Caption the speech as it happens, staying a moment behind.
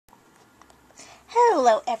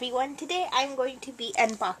Hello everyone, today I'm going to be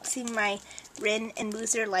unboxing my Rin and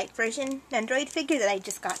Wooser Lite version Nendoroid figure that I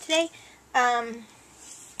just got today. I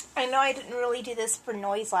know I didn't really do this for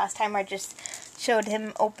Noiz last time. I just showed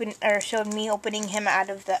me opening him out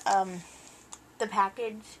of the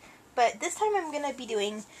package. But this time I'm going to be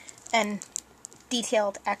doing a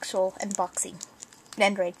detailed actual unboxing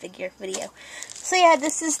Nendoroid figure video. So yeah,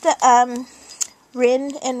 this is the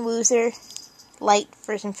Rin and Wooser Lite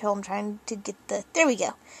version. I'm trying to get there we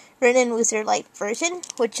go. Rin and Wooser Lite version,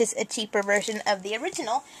 which is a cheaper version of the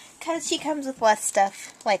original, because she comes with less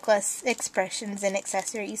stuff, like less expressions and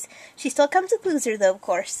accessories. She still comes with Wooser though, of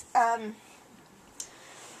course.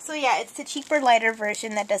 So yeah, it's the cheaper, lighter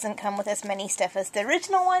version that doesn't come with as many stuff as the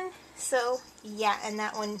original one. So yeah, and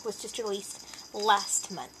that one was just released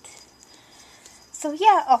last month. So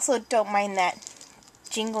yeah, also don't mind that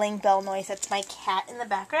jingling bell noise. That's my cat in the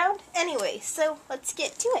background. Anyway, so let's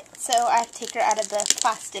get to it. So I have to take her out of the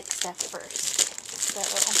plastic stuff first.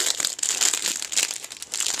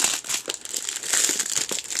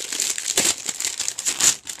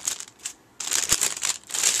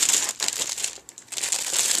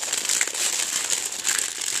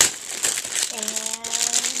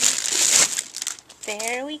 And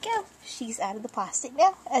there we go. She's out of the plastic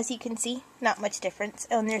now. As you can see, not much difference.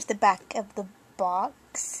 Oh, and there's the back of the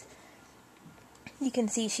box. You can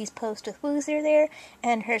see she's posed with Wooser there,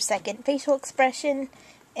 and her second facial expression,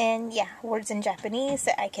 and yeah, words in Japanese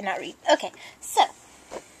that I cannot read. Okay, so,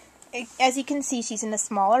 as you can see, she's in a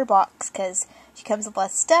smaller box, because she comes with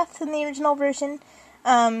less stuff than the original version.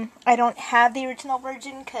 I don't have the original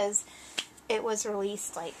version, because it was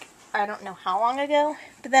released, like, I don't know how long ago,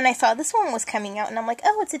 but then I saw this one was coming out, and I'm like,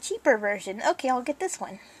 oh, it's a cheaper version. Okay, I'll get this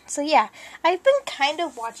one. So yeah, I've been kind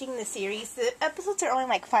of watching the series. The episodes are only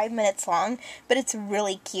like 5 minutes long, but it's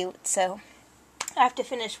really cute, so I have to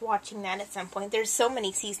finish watching that at some point. There's so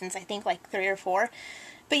many seasons, I think like 3 or 4.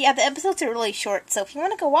 But yeah, the episodes are really short, so if you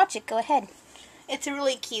want to go watch it, go ahead. It's a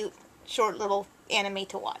really cute, short little anime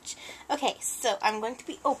to watch. Okay, so I'm going to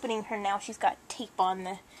be opening her now. She's got tape on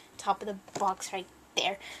the top of the box right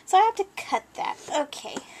there. So I have to cut that.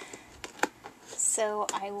 Okay. So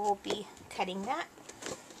I will be cutting that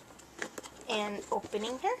and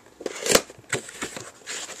opening her.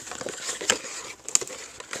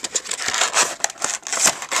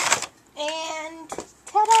 And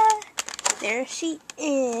ta-da! There she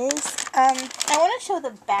is. I want to show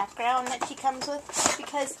the background that she comes with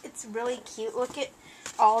because it's really cute. Look at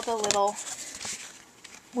all the little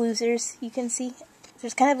Woosers you can see.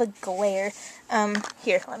 There's kind of a glare.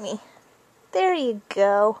 Here, there you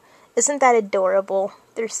go. Isn't that adorable?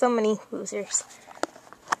 There's so many Woosers.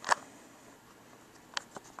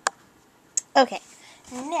 Okay,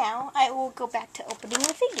 now I will go back to opening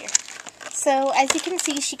the figure. So, as you can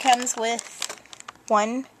see, she comes with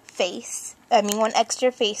one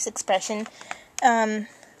extra face expression, the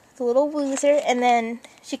little Wooser, and then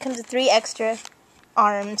she comes with 3 extra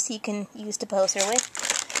arms you can use to pose her with.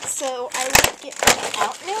 So I will get her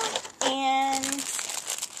out now, and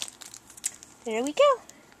there we go.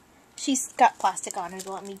 She's got plastic on her,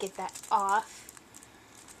 so let me get that off.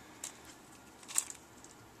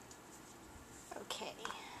 Okay.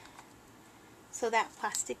 So that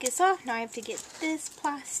plastic is off. Now I have to get this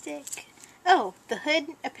plastic. Oh, the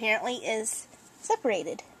hood apparently is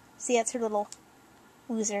separated. See, that's her little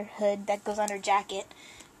Wooser hood that goes on her jacket.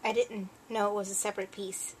 I didn't know it was a separate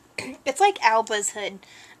piece. It's like Alba's hood,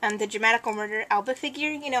 the Dramatical Murder Alba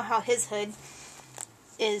figure. You know how his hood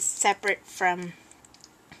is separate from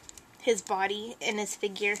his body in his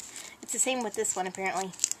figure. It's the same with this one,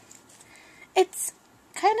 apparently. It's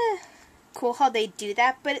kind of cool how they do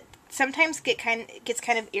that, but it sometimes gets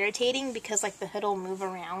kind of irritating because like the hood will move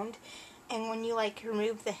around, and when you like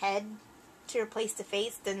remove the head to replace the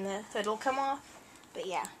face, then the hood will come off. But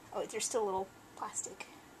yeah, oh, there's still a little plastic.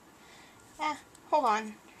 Hold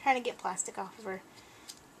on. Trying to get plastic off of her.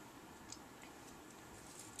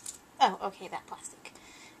 Oh, okay, that plastic.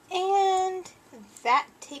 And that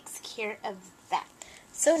takes care of that.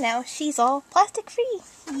 So now she's all plastic free.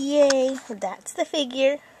 Yay! That's the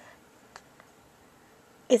figure.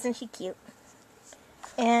 Isn't she cute?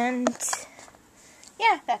 And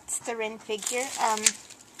yeah, that's the Rin figure.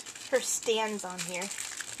 Her stand's on here.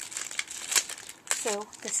 So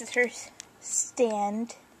this is her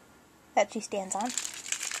stand that she stands on.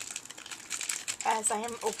 As I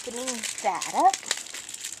am opening that up.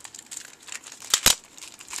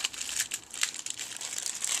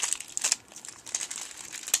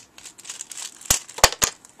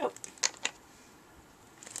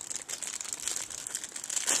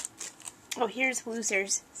 Oh, here's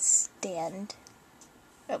Wooser's stand.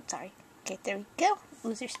 Oh, sorry. Okay, there we go.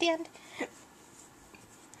 Wooser stand.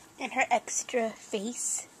 And her extra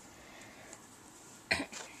face.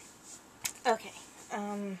 Okay.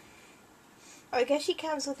 I guess she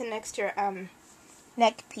comes with an extra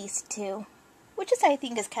neck piece too, which I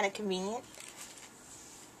think is kind of convenient.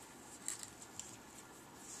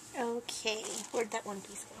 Okay, where'd that one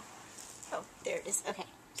piece go? Oh, there it is. Okay,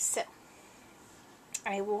 so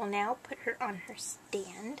I will now put her on her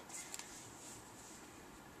stand.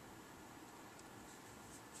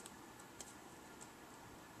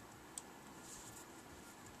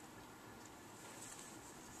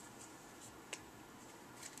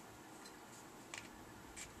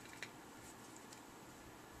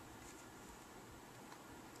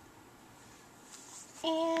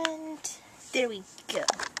 And there we go.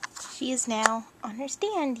 She is now on her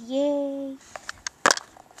stand. Yay!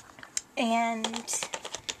 And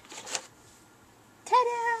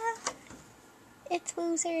ta-da! It's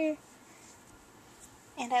Wooser.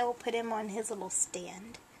 And I will put him on his little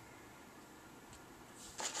stand.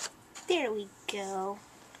 There we go.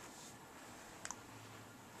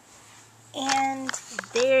 And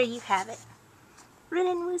there you have it. Rin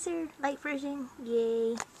Wooser light version.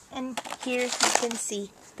 Yay. And here you can see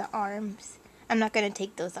the arms. I'm not going to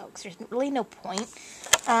take those out because there's really no point.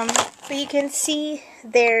 But you can see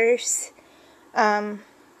there's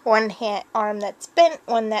one arm that's bent,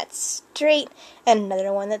 one that's straight, and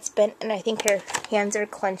another one that's bent. And I think her hands are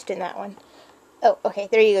clenched in that one. Oh, okay,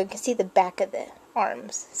 there you go. You can see the back of the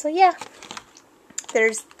arms. So yeah,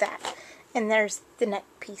 there's that. And there's the neck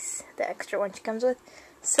piece, the extra one she comes with.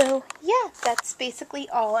 So yeah, that's basically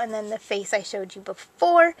all. And then the face I showed you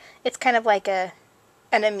before, it's kind of like an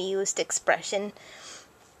amused expression.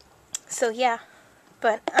 So yeah,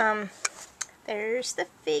 but there's the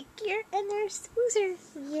figure and there's Wooser.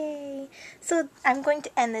 Yay! So I'm going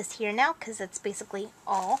to end this here now because that's basically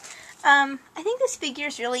all. I think this figure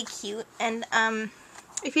is really cute, and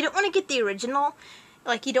if you don't want to get the original,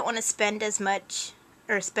 like you don't want to spend as much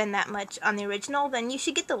or spend that much on the original, then you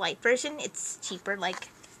should get the light version. It's cheaper, like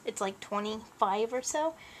it's like 25 or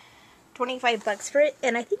so. 25 bucks for it,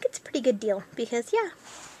 and I think it's a pretty good deal because yeah,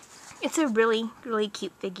 it's a really, really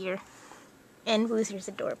cute figure. And Wooser's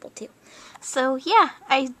adorable too. So yeah,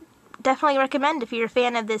 I definitely recommend if you're a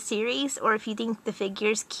fan of this series, or if you think the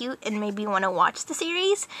figure's cute and maybe want to watch the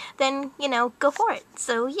series, then, you know, go for it.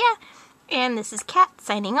 So yeah, and this is Kat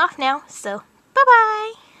signing off now, so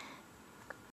bye-bye!